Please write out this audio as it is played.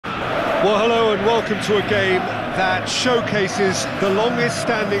Well, hello and welcome to a game that showcases the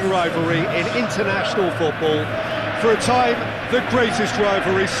longest-standing rivalry in international football. For a time, the greatest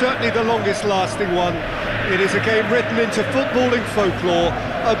rivalry, certainly the longest-lasting one. It is a game written into footballing folklore,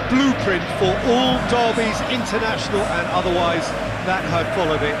 a blueprint for all derbies, international and otherwise, that have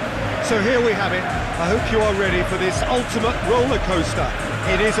followed it. So here we have it. I hope you are ready for this ultimate roller coaster.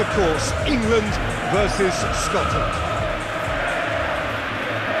 It is, of course, England versus Scotland.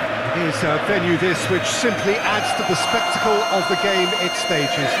 Is a venue this which simply adds to the spectacle of the game it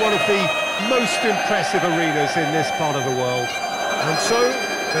stages. One of the most impressive arenas in this part of the world. And so,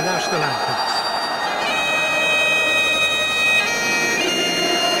 the national anthems.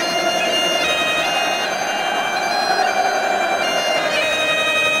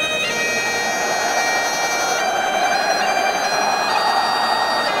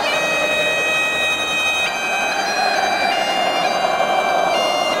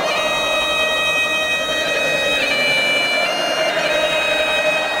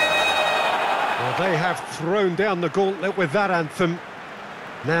 They have thrown down the gauntlet with that anthem.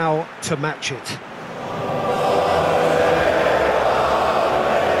 Now to match it.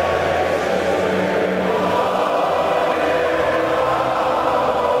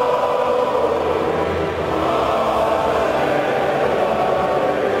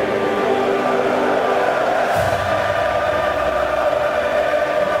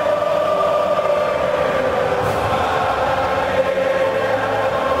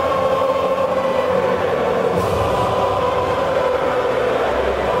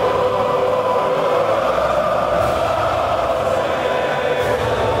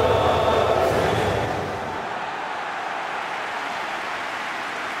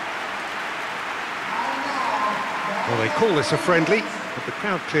 Well, they call this a friendly, but the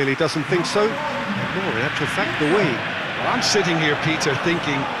crowd clearly doesn't think so. Nor, in actual fact, the way. Well, I'm sitting here, Peter,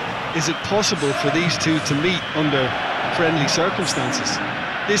 thinking, is it possible for these two to meet under friendly circumstances?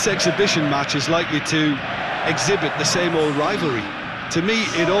 This exhibition match is likely to exhibit the same old rivalry. To me,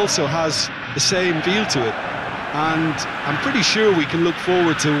 it also has the same feel to it. And I'm pretty sure we can look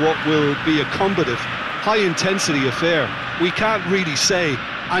forward to what will be a combative, high-intensity affair. We can't really say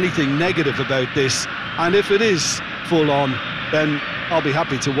anything negative about this. And if it is full on, then I'll be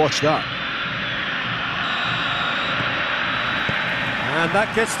happy to watch that. And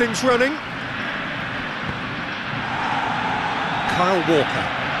that gets things running. Kyle Walker.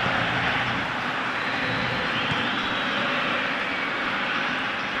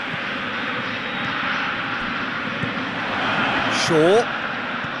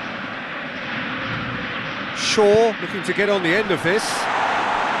 Shaw looking to get on the end of this.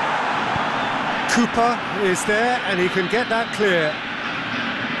 Cooper is there, and he can get that clear.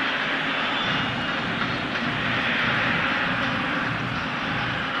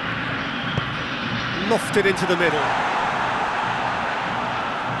 Lofted into the middle.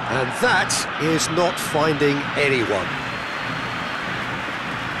 And that is not finding anyone.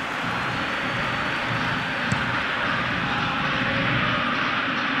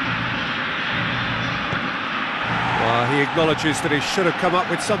 He acknowledges that he should have come up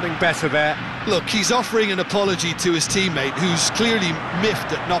with something better there. Look, he's offering an apology to his teammate, who's clearly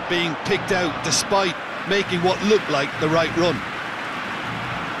miffed at not being picked out despite making what looked like the right run.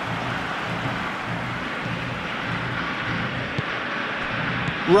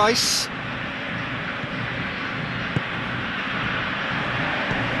 Rice.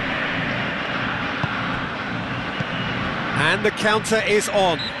 And the counter is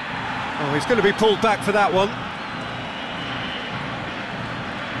on. Oh, he's going to be pulled back for that one.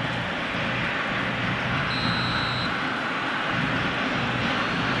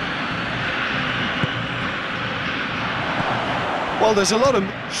 Well, there's a lot of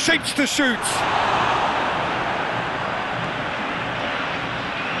shapes to shoot.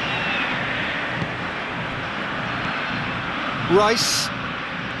 Rice.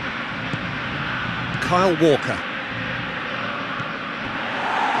 Kyle Walker.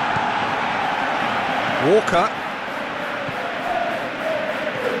 Walker.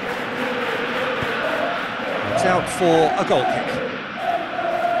 It's out for a goal kick.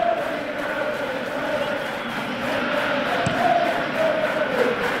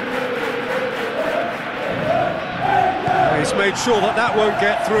 He's made sure that that won't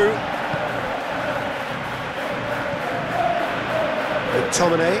get through.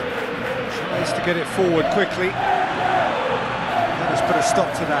 McTominay tries to get it forward quickly. That has put a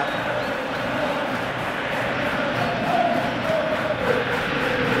stop to that.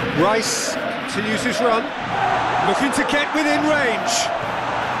 Rice continues his run, looking to get within range.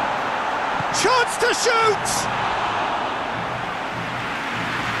 Chance to shoot!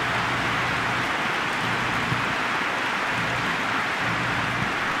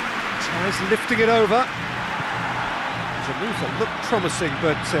 tries lifting it over. It's a move that looked promising,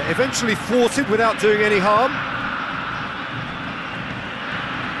 but eventually thwarted without doing any harm.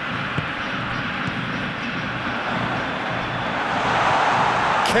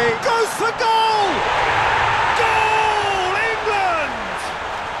 King goes for goal! Goal! England!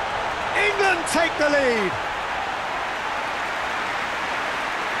 England take the lead.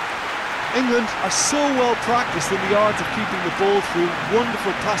 England are so well practiced in the art of keeping the ball through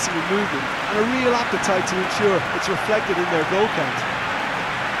wonderful passing and movement, and a real appetite to ensure it's reflected in their goal count.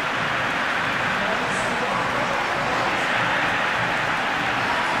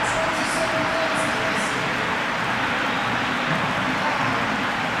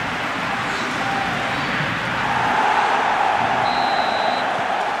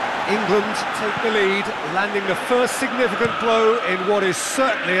 England take the lead, landing the first significant blow in what is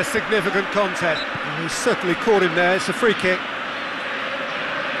certainly a significant contest. And he's certainly caught him there. It's a free kick.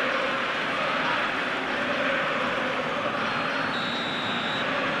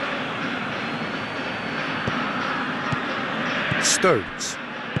 Stones.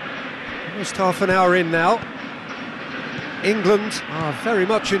 Almost half an hour in now. England are very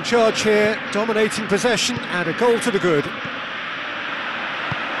much in charge here, dominating possession and a goal to the good.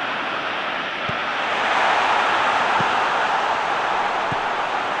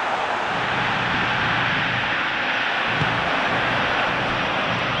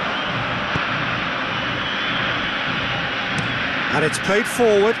 And it's played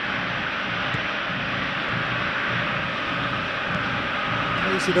forward.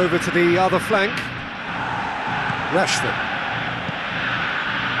 Plays it over to the other flank. Rashford.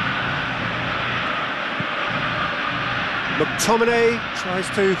 McTominay tries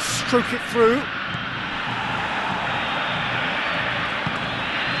to stroke it through.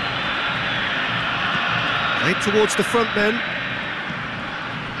 Played towards the front men.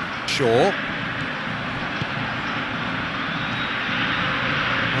 Shaw.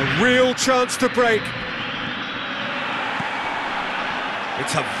 A real chance to break.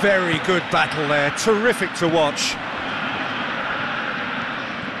 It's a very good battle there, terrific to watch.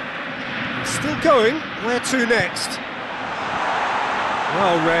 Still going, where to next?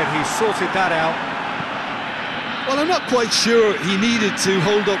 Well read, he sorted that out. Well, I'm not quite sure he needed to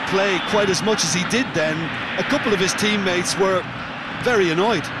hold up play quite as much as he did then. A couple of his teammates were very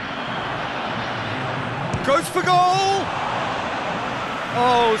annoyed. Goes for goal!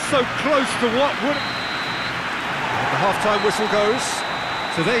 Oh, so close to what would... The half-time whistle goes.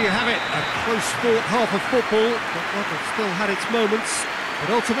 So there you have it, a close-fought half of football, but one that still had its moments,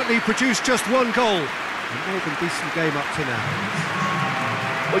 but ultimately produced just one goal. A more than decent game up to now.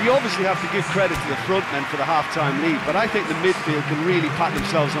 Well, you obviously have to give credit to the front men for the half-time lead, but I think the midfield can really pat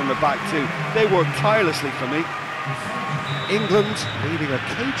themselves on the back too. They worked tirelessly for me. England leading a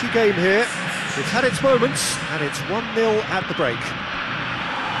cagey game here. It's had its moments, and it's 1-0 at the break.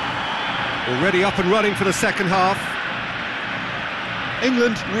 Already up and running for the second half.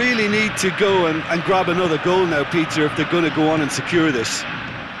 England really need to go and grab another goal now, Peter, if they're going to go on and secure this.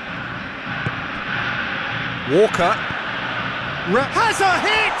 Walker has a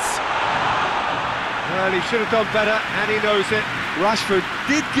hit! Well, he should have done better, and he knows it. Rashford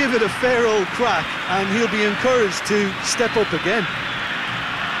did give it a fair old crack, and he'll be encouraged to step up again.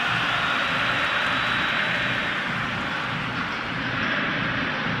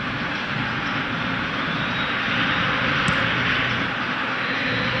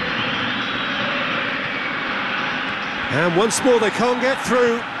 And once more they can't get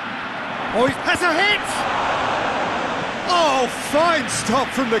through. Oh, he has a hit! Oh, fine stop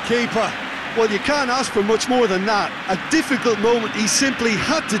from the keeper. Well, you can't ask for much more than that. A difficult moment he simply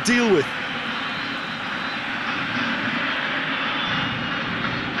had to deal with.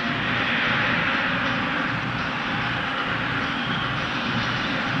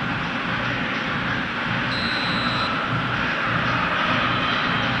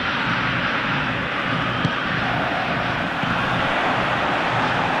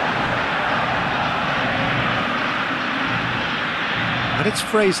 And it's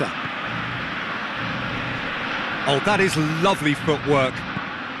Fraser. Oh, that is lovely footwork.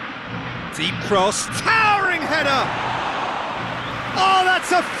 Deep cross, towering header! Oh,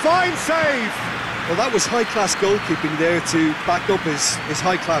 that's a fine save! Well, that was high-class goalkeeping there to back up his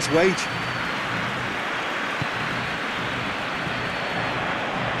high-class wage.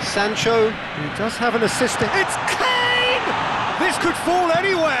 Sancho, who does have an assist. It's Kane! This could fall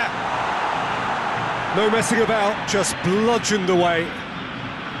anywhere! No messing about, just bludgeoned away.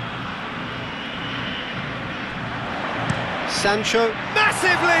 Sancho,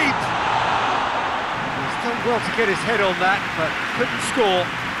 massive leap! He's done well to get his head on that, but couldn't score.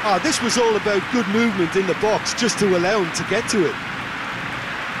 Ah, this was all about good movement in the box, just to allow him to get to it.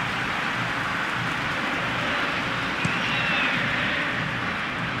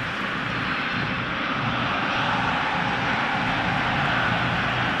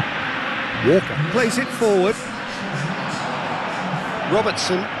 Walker plays it forward.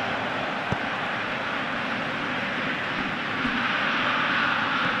 Robertson.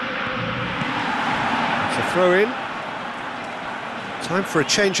 It's a throw in. Time for a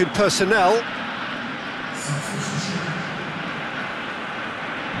change in personnel.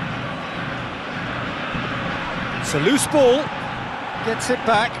 It's a loose ball. Gets it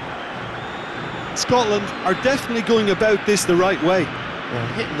back. Scotland are definitely going about this the right way. Well,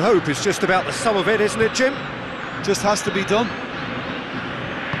 hit and hope is just about the sum of it, isn't it, Jim? Just has to be done.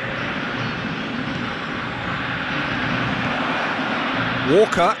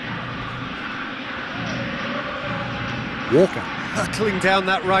 Walker. Hurtling down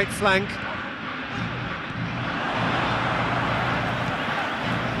that right flank.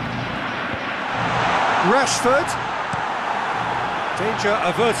 Rashford. Danger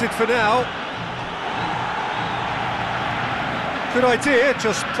averted for now. Good idea,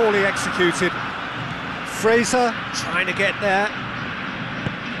 just poorly executed. Fraser trying to get there.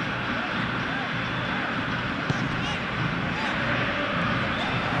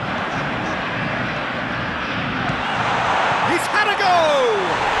 He's had a go!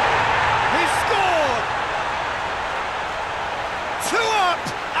 He's scored! 2 up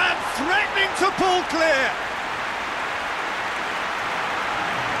and threatening to pull clear.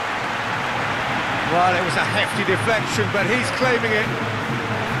 Well, it was a hefty deflection, but he's claiming it.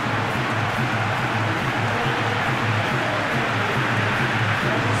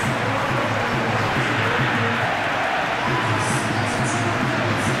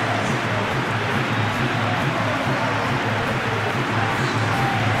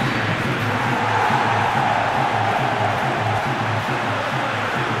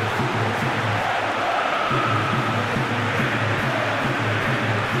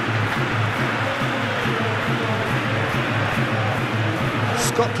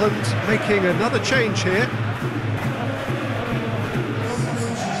 Scotland making another change here.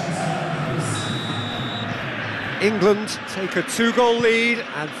 England take a 2-goal lead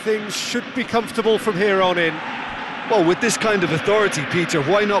and things should be comfortable from here on in. Well, with this kind of authority, Peter,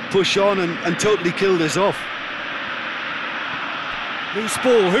 why not push on and totally kill this off? Loose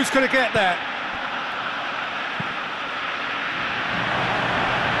ball, who's going to get that?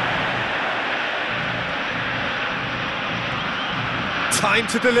 Time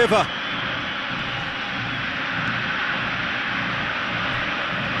to deliver.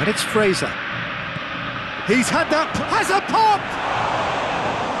 And it's Fraser. He's had that, has a pop!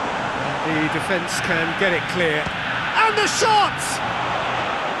 And the defence can get it clear. And the shot!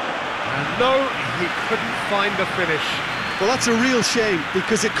 And no, he couldn't find the finish. Well, that's a real shame,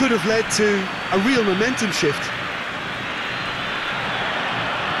 because it could have led to a real momentum shift.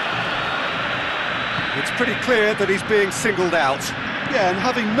 It's pretty clear that he's being singled out. Yeah, and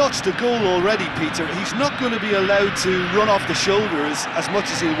having notched a goal already, Peter, he's not going to be allowed to run off the shoulders as much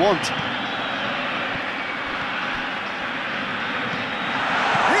as he'll want.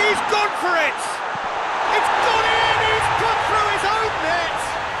 He's gone for it! It's gone in! He's put through his own net!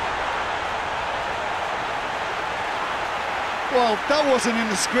 Well, that wasn't in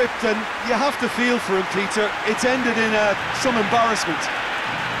the script, and you have to feel for him, Peter. It's ended in some embarrassment.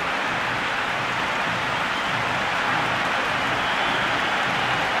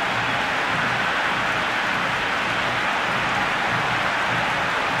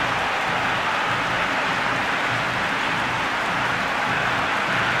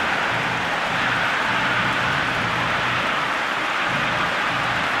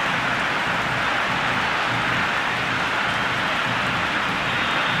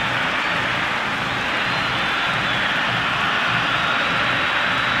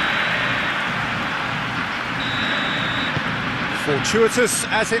 Fortuitous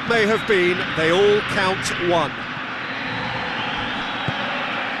as it may have been, they all count one.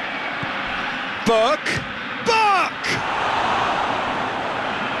 Burke!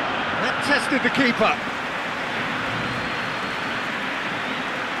 That tested the keeper.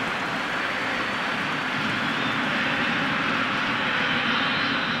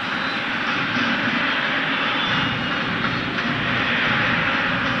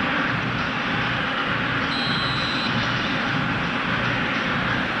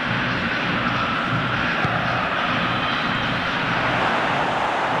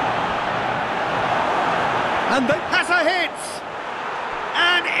 And that has a hit!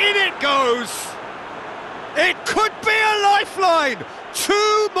 And in it goes! It could be a lifeline!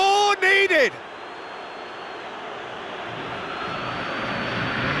 2 more needed.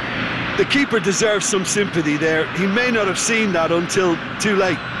 The keeper deserves some sympathy there. He may not have seen that until too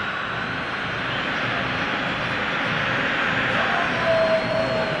late.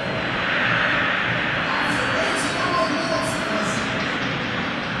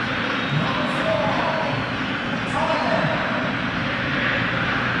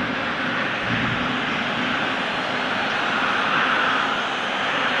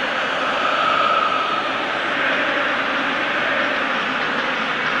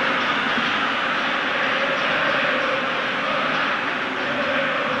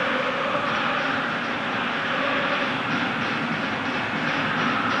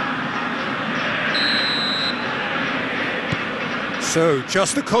 So,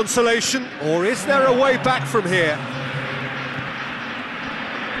 just a consolation, or is there a way back from here?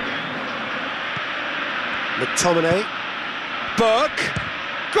 McTominay. Burke.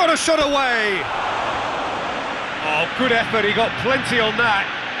 Got a shot away! Oh, good effort, he got plenty on that.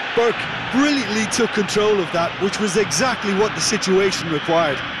 Burke brilliantly took control of that, which was exactly what the situation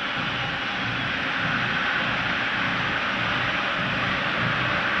required.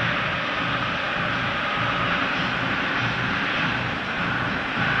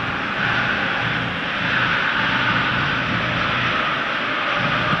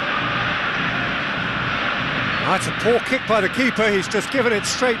 That's a poor kick by the keeper, he's just given it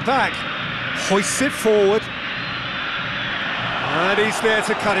straight back. Hoists it forward. And he's there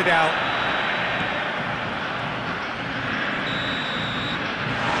to cut it out.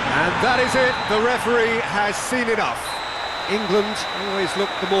 And that is it, the referee has seen enough. England always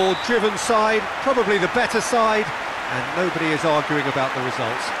looked the more driven side, probably the better side, and nobody is arguing about the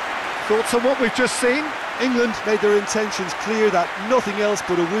results. Thoughts on what we've just seen? England made their intentions clear that nothing else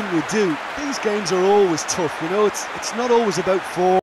but a win would do. These games are always tough, you know, it's not always about form.